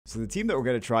So the team that we're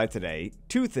going to try today,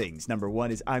 two things. Number one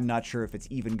is I'm not sure if it's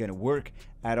even going to work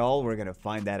at all. We're going to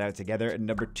find that out together. And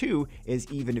number two is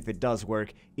even if it does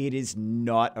work, it is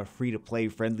not a free-to-play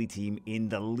friendly team in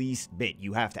the least bit.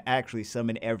 You have to actually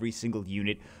summon every single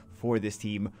unit for this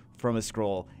team from a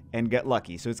scroll and get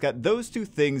lucky. So it's got those two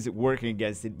things working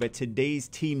against it. But today's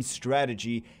team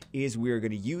strategy is we're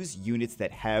going to use units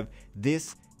that have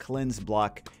this cleanse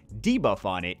block debuff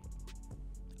on it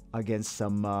against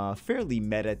some fairly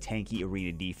meta tanky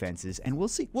arena defenses, and we'll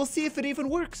see if it even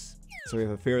works. So we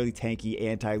have a fairly tanky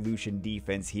anti-Lucian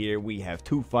defense here. We have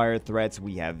 2 fire threats,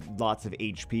 we have lots of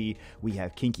HP, we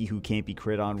have Kinky who can't be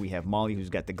crit on, we have Molly who's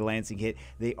got the glancing hit.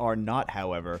 They are not,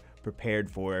 however, prepared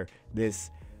for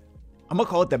this. I'm gonna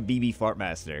call it the BB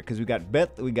Fartmaster, because we got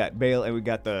Beth, we got Bale, and we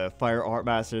got the Fire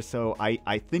Artmaster. So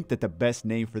I think that the best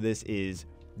name for this is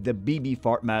the BB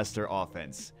Fartmaster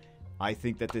offense. I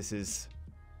think that this is,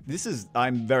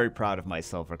 I'm very proud of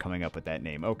myself for coming up with that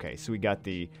name. Okay, so we got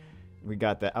the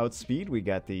outspeed, we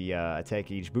got the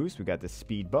attack age boost, we got the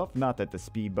speed buff. Not that the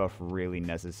speed buff really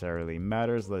necessarily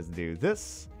matters. Let's do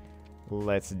this.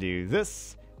 Let's do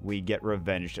this. We get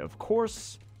revenged, of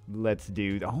course. Let's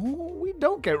do, oh, we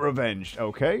don't get revenged.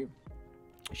 Okay.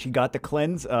 She got the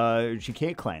cleanse. She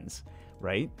can't cleanse,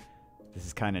 right? This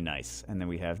is kind of nice. And then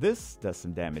we have this, does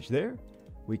some damage there.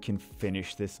 We can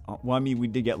finish this. Well, I mean, we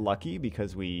did get lucky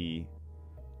because we...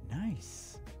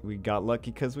 Nice. We got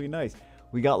lucky because we nice.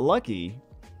 We got lucky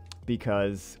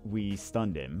because we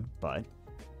stunned him, but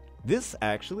this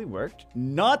actually worked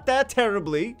not that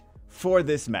terribly for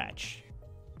this match.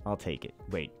 I'll take it.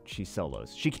 Wait, she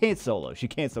solos. She can't solo. She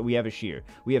can't solo. We have a shear.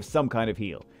 We have some kind of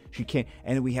heal. She can't...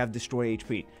 And then we have destroy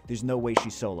HP. There's no way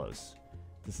she solos.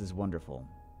 This is wonderful.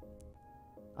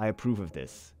 I approve of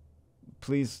this.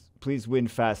 Please win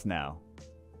fast now.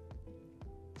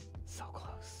 So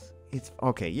close. It's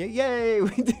okay. Yay, we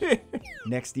did it.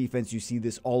 Next defense, you see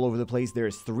this all over the place.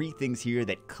 There's 3 things here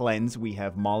that cleanse. We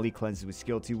have Molly cleanses with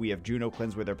skill 2. We have Juno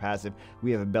cleanse with her passive.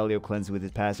 We have Abellio cleanse with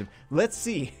his passive. Let's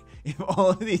see if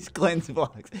all of these cleanse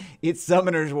blocks. It's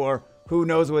Summoner's War. Who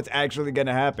knows what's actually going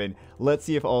to happen? Let's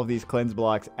see if all of these cleanse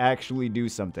blocks actually do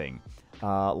something.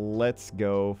 Let's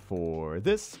go for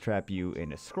this. Trap you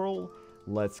in a scroll.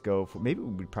 Let's go for... Maybe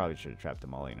we probably should have trapped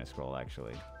them all in a scroll,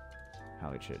 actually.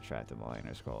 How we should have trapped them all in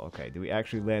a scroll. Okay, do we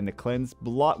actually land the cleanse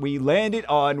block? We landed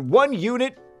on 1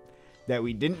 unit that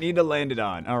we didn't need to land it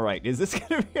on. All right, is this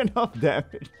going to be enough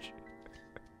damage?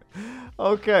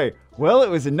 Okay, well, it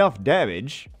was enough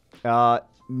damage.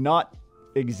 Not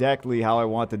exactly how I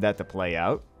wanted that to play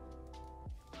out.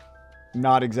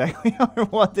 Not exactly how I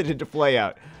wanted it to play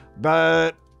out.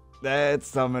 But that's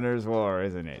Summoner's War,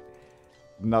 isn't it?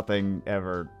 Nothing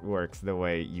ever works the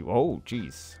way you... Oh,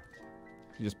 jeez.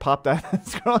 You just popped out of the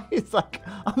scroll. It's like,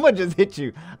 I'm gonna just hit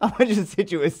you. I'm gonna just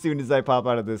hit you as soon as I pop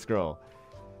out of this scroll.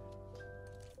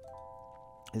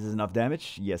 Is this enough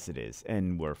damage? Yes, it is.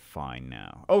 And we're fine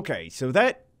now. Okay, so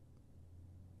that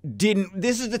didn't...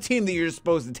 This is the team that you're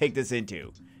supposed to take this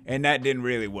into. And that didn't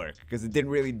really work. Because it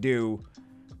didn't really do...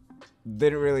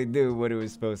 Didn't really do what it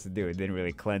was supposed to do. It didn't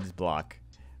really cleanse block,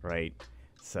 right?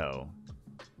 So...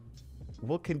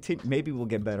 We'll continue. Maybe we'll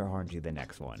get better RNG the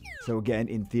next one. So again,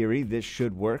 in theory, this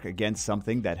should work against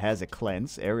something that has a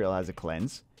cleanse. Ariel has a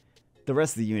cleanse. The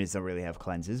rest of the units don't really have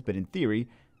cleanses, but in theory,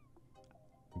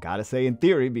 gotta say in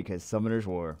theory because Summoner's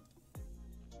War.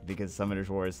 Because Summoner's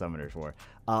War is Summoner's War.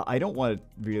 I don't want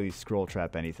to really scroll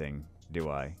trap anything,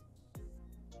 do I?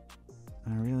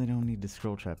 I really don't need to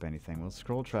scroll trap anything. We'll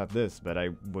scroll trap this, but I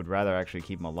would rather actually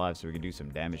keep him alive so we can do some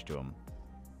damage to him.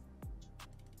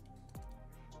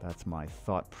 That's my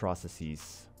thought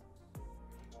processes.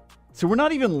 So we're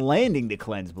not even landing the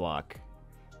cleanse block.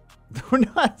 We're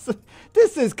not...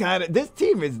 This is kind of... This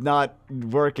team is not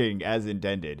working as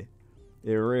intended.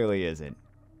 It really isn't.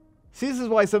 See, this is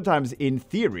why sometimes, in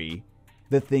theory,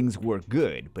 the things work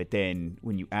good. But then,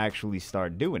 when you actually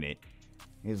start doing it,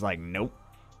 it's like, nope.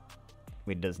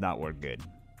 It does not work good.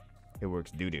 It works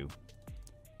doo-doo.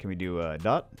 Can we do a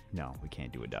dot? No, we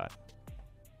can't do a dot.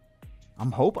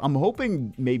 I'm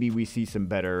hoping maybe we see some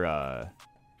better, I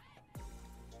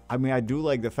mean, I do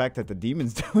like the fact that the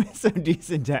demon's doing some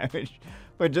decent damage,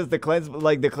 but just the cleanse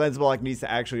block needs to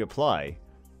actually apply.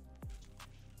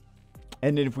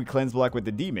 And then if we cleanse block with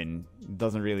the demon, it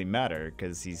doesn't really matter,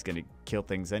 because he's going to kill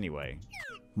things anyway.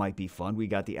 Might be fun. We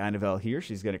got the Annabelle here.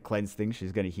 She's going to cleanse things.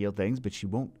 She's going to heal things, but she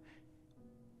won't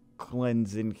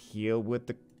cleanse and heal with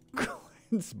the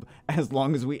cleanse, as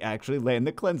long as we actually land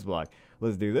the cleanse block.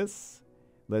 Let's do this.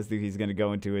 Let's do, he's going to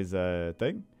go into his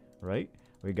thing, right?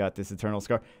 We got this Eternal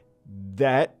Scar.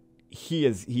 He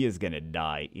is going to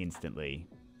die instantly.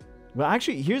 Well,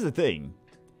 actually, here's the thing.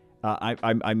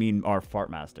 I mean our Fart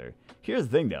Master. Here's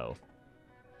the thing, though.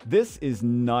 This is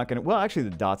not going to... Well, actually,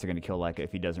 the dots are going to kill Leica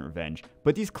if he doesn't revenge.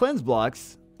 But these cleanse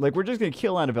blocks, like, we're just going to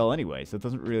kill Annabelle anyway, so it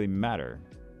doesn't really matter.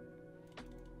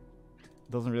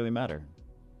 Doesn't really matter.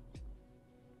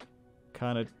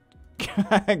 Kind of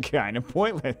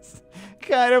pointless.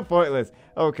 Kind of pointless.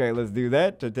 Okay, let's do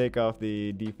that to take off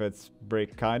the defense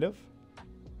break, kind of.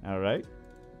 All right.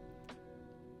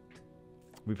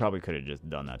 We probably could have just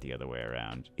done that the other way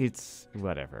around. It's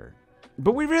whatever.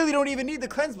 But we really don't even need the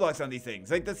cleanse blocks on these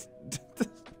things. Like, this...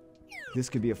 This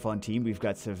could be a fun team. We've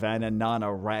got Savannah, Nana,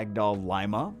 Ragdoll,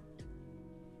 Lima.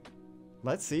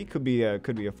 Let's see. Could be a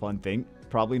fun thing.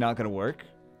 Probably not going to work.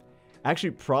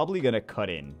 Actually, probably going to cut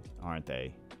in, aren't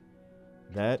they?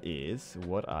 That is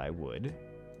what I would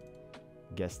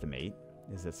guesstimate.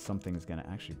 Is that something's going to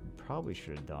actually... Probably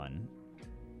should have done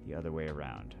the other way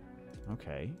around.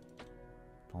 Okay.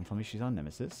 Don't tell me she's on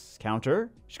Nemesis. Counter.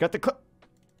 She's got the...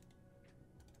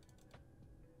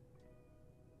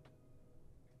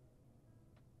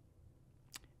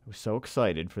 I was so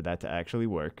excited for that to actually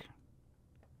work.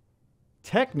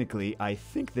 Technically, I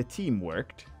think the team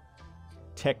worked.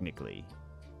 Technically.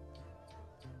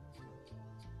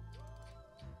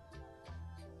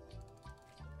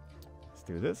 Let's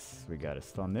do this. We got a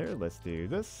stun there. Let's do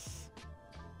this.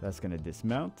 That's going to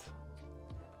dismount.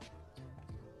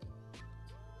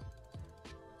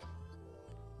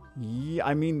 Yeah,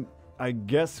 I mean, I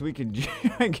guess we could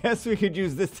I guess we could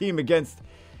use this team against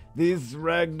these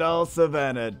Ragdoll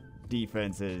Savannah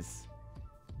defenses.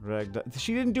 Ragdoll.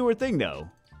 She didn't do her thing, though.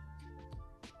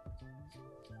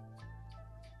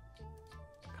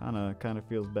 Kinda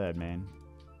feels bad, man.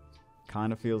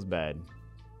 Kinda feels bad.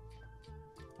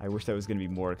 I wish that was gonna be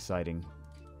more exciting.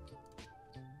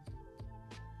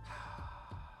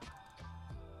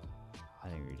 I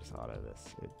think we just out of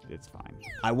this. It's fine.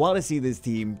 I want to see this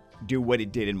team do what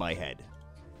it did in my head.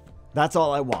 That's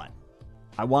all I want.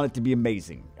 I want it to be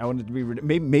amazing. I want it to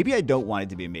be... Maybe I don't want it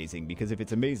to be amazing, because if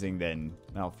it's amazing, then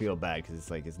I'll feel bad, because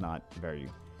it's like, it's not very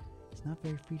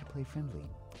free-to-play friendly,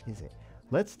 is it?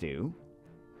 Let's do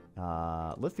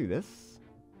this.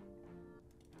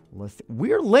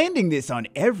 We're landing this on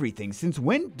everything. Since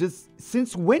when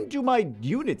do my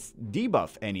units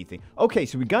debuff anything? Okay,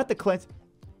 so we got the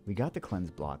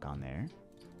cleanse block on there.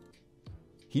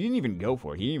 He didn't even go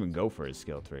for it. He didn't even go for his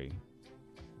skill 3.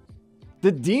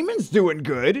 The demon's doing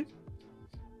good.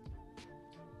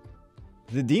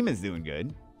 The demon's doing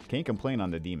good. Can't complain on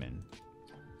the demon.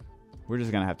 We're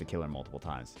just gonna have to kill her multiple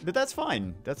times, but that's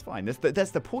fine. That's fine.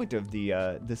 That's the point of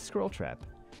the scroll trap.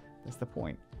 That's the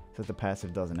point, so that the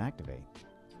passive doesn't activate.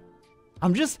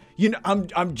 I'm just,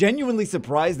 I'm genuinely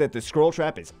surprised that the scroll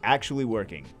trap is actually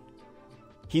working.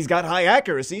 He's got high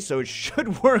accuracy, so it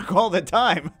should work all the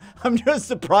time. I'm just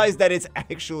surprised that it's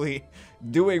actually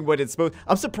doing what it's supposed.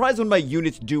 I'm surprised when my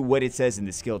units do what it says in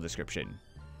the skill description,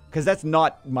 because that's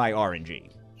not my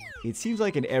RNG. It seems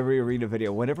like in every arena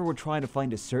video, whenever we're trying to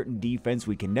find a certain defense,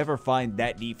 we can never find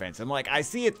that defense. I'm like, I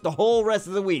see it the whole rest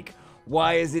of the week.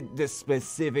 Why is it the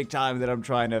specific time that I'm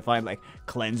trying to find, like,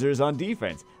 cleansers on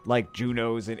defense? Like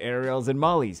Junos and Ariels and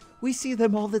Mollys. We see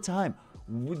them all the time.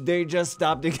 They just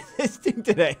stopped existing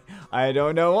today. I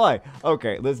don't know why.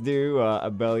 Okay, let's do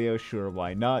Abelio. Sure,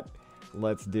 why not?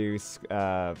 Let's do...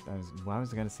 why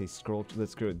was I going to say scroll...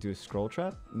 Let's do a scroll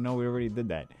trap? No, we already did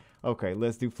that. Okay,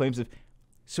 let's do Flames of...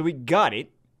 So we got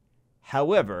it.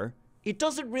 However, it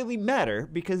doesn't really matter,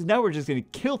 because now we're just going to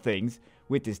kill things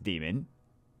with this demon.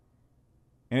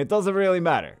 And it doesn't really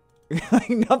matter. Like,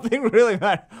 nothing really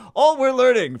matters. All we're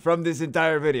learning from this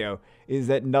entire video is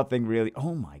that nothing really...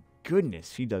 Oh my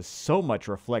goodness, she does so much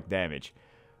reflect damage.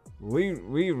 We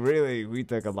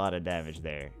took a lot of damage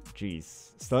there.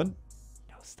 Jeez. Stun?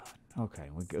 No stun. Okay,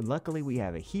 luckily we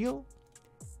have a heal,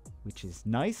 which is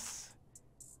nice.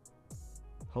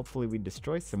 Hopefully we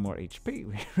destroy some more HP.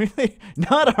 We really...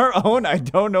 Not our own. I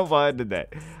don't know if I did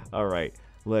that. Alright.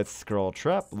 Let's scroll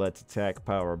trap. Let's attack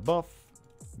power buff.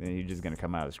 And you're just going to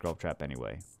come out of the scroll trap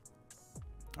anyway.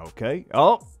 Okay.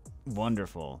 Oh!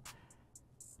 Wonderful.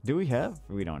 Do we have?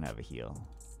 We don't have a heal.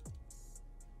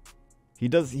 He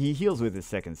heals with his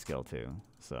second skill too.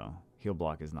 So, heal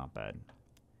block is not bad.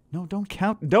 No, don't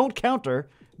counter.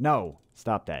 No.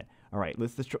 Stop that. Alright,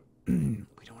 let's destroy... we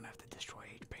don't have to destroy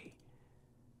HP.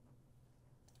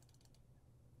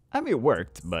 I mean, it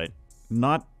worked, but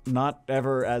not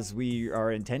ever as we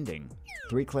are intending.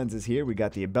 3 cleanses here. We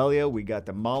got the Abelio, we got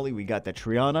the Molly, we got the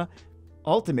Triana.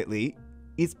 Ultimately,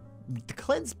 the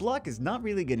cleanse block is not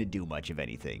really going to do much of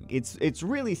anything. It's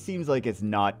really seems like it's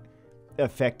not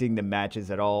affecting the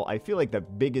matches at all. I feel like the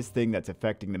biggest thing that's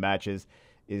affecting the matches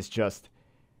is just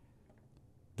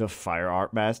The Fire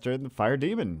Art Master and the Fire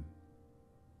Demon.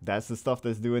 That's the stuff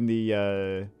that's doing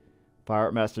the Fire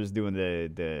Art Master's doing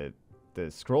the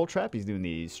scroll trap. He's doing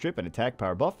the strip and attack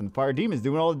power buff, and the Fire Demon's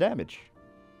doing all the damage.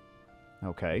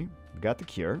 Okay, we got the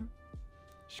cure.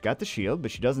 She's got the shield,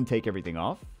 but she doesn't take everything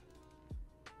off.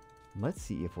 Let's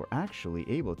see if we're actually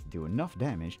able to do enough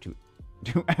damage to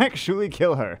actually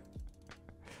kill her.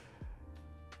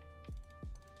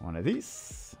 One of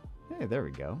these. Hey, there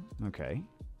we go. Okay.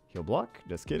 Heal block.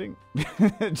 Just kidding.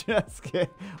 Just kidding.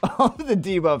 All the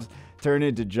debuffs turn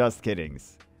into just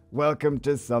kiddings. Welcome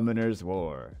to Summoner's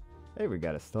War. Hey, we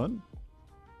got a stun.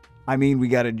 I mean, we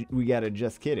got a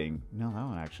just kidding. No, that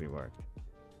one actually worked.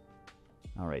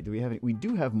 All right, do we have any? We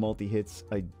do have multi-hits.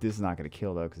 This is not going to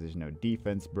kill, though, because there's no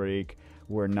defense break.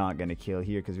 We're not going to kill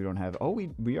here because we don't have... Oh,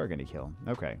 we are going to kill.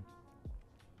 Okay.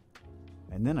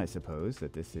 And then I suppose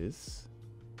that this is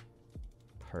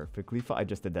perfectly fine. I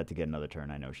just did that to get another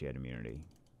turn. I know she had immunity.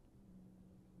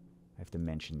 I have to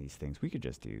mention these things. We could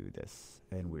just do this,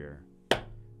 and we're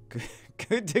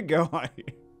good to go.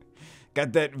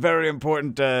 Got that very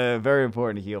important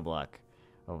heal block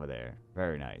over there.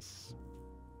 Very nice.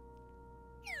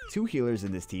 Two healers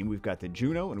in this team. We've got the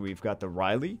Juno and we've got the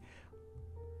Riley.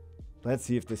 Let's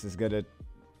see if this is gonna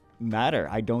matter.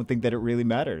 I don't think that it really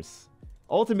matters.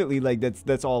 Ultimately, like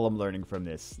that's all I'm learning from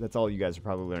this. That's all you guys are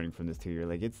probably learning from this too. You're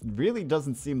like, it really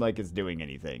doesn't seem like it's doing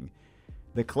anything.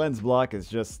 The cleanse block is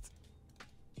just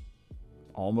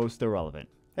almost irrelevant.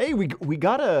 Hey, we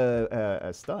got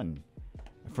a stun.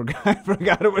 I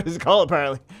forgot what it's called.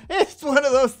 Apparently, it's one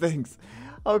of those things.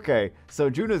 Okay, so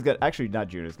Juno's gonna... Actually, not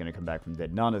Juno's gonna come back from the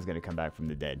dead. Nana's gonna come back from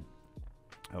the dead.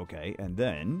 Okay, and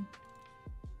then...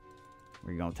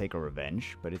 We're gonna take a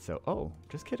revenge, but it's a... Oh,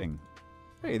 just kidding.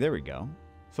 Hey, there we go.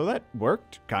 So that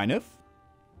worked, kind of.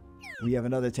 We have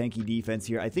another tanky defense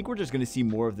here. I think we're just gonna see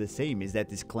more of the same, is that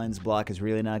this cleanse block is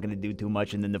really not gonna do too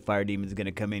much, and then the Fire Demon's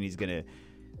gonna come in, he's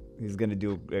gonna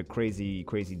do a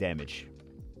crazy damage.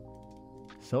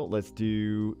 So, let's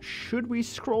do... Should we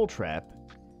scroll trap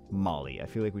Molly? I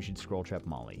feel like we should scroll trap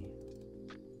Molly.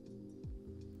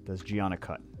 Does Gianna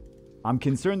cut? I'm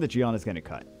concerned that Gianna's going to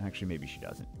cut. Actually, maybe she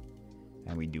doesn't.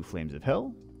 And we do Flames of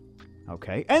Hell.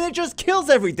 Okay. And it just kills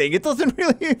everything. It doesn't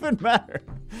really even matter.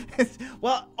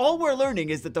 Well, all we're learning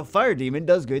is that the Fire Demon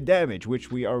does good damage,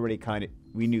 which we already kind of...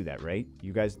 We knew that, right?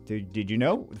 You guys, did you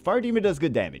know? The Fire Demon does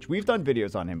good damage. We've done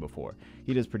videos on him before.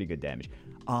 He does pretty good damage.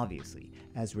 Obviously,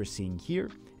 as we're seeing here,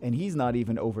 and he's not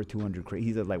even over 200 crit.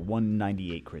 He's at like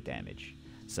 198 crit damage.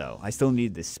 So I still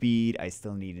needed the speed. I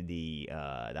still needed the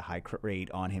high crit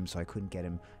rate on him, so I couldn't get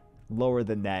him lower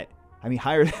than that. I mean,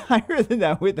 higher than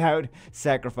that without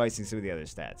sacrificing some of the other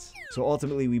stats. So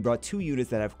ultimately, we brought two units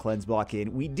that have Cleanse Block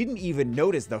in. We didn't even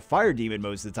notice the Fire Demon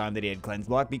most of the time that he had Cleanse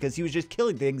Block because he was just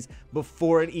killing things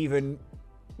before it even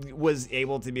was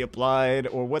able to be applied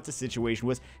or what the situation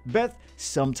was. Beth,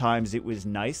 sometimes it was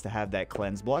nice to have that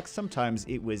Cleanse Block. Sometimes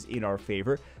it was in our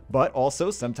favor, but also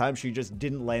sometimes she just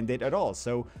didn't land it at all.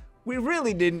 So we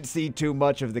really didn't see too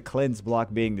much of the Cleanse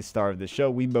Block being the star of the show.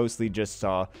 We mostly just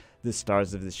saw the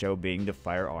stars of the show being the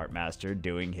Fire Art Master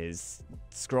doing his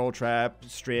scroll trap,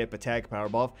 strip, attack, power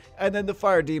buff, and then the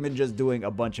Fire Demon just doing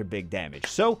a bunch of big damage.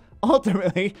 So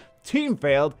ultimately, team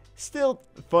failed. Still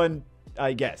fun,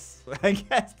 I guess. I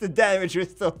guess the damage was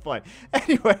still fun.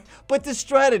 Anyway, but the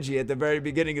strategy at the very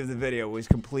beginning of the video was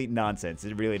complete nonsense.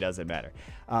 It really doesn't matter.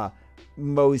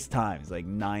 Most times, like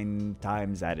 9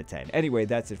 times out of 10. Anyway,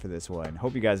 that's it for this one.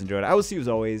 Hope you guys enjoyed it. I will see you as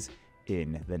always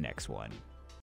in the next one.